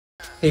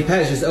Hey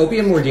Pej, is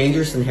opium more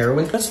dangerous than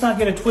heroin? Let's not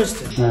get it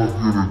twisted.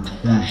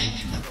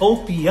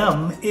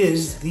 Opium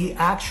is the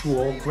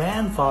actual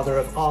grandfather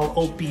of all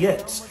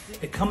opiates.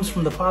 It comes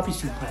from the poppy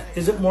seed plant.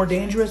 Is it more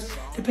dangerous?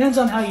 Depends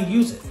on how you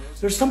use it.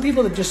 There's some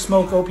people that just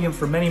smoke opium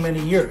for many, many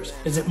years.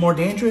 Is it more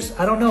dangerous?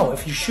 I don't know.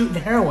 If you're shooting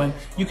heroin,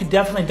 you could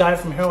definitely die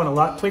from heroin a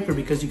lot quicker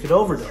because you could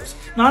overdose.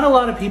 Not a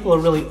lot of people are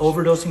really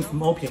overdosing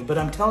from opium, but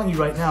I'm telling you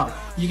right now,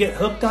 you get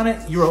hooked on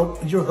it, you're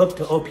hooked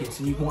to opiates,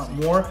 and you want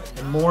more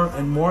and more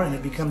and more, and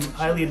it becomes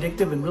highly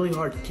addictive and really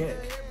hard to kick.